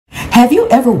Have you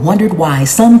ever wondered why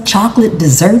some chocolate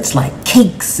desserts like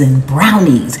cakes and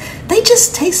brownies, they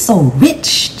just taste so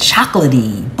rich,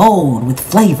 chocolatey, bold with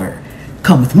flavor?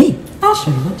 Come with me, I'll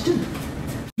show you what to do.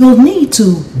 You'll need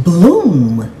to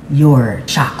bloom your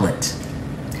chocolate.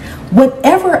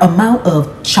 Whatever amount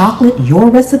of chocolate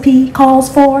your recipe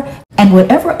calls for, and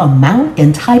whatever amount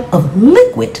and type of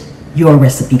liquid your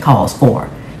recipe calls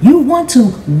for. You want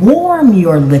to warm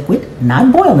your liquid,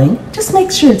 not boiling, just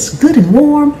make sure it's good and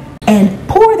warm, and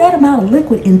pour that amount of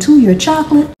liquid into your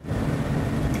chocolate.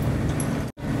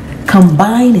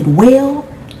 Combine it well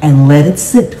and let it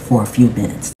sit for a few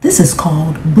minutes. This is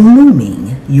called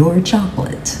blooming your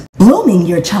chocolate. Blooming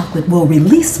your chocolate will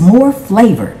release more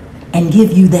flavor and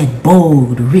give you that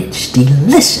bold, rich,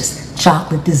 delicious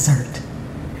chocolate dessert.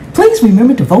 Please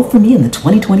remember to vote for me in the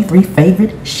 2023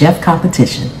 Favorite Chef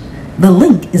Competition. The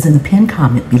link is in the pinned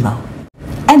comment below.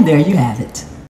 And there you have it.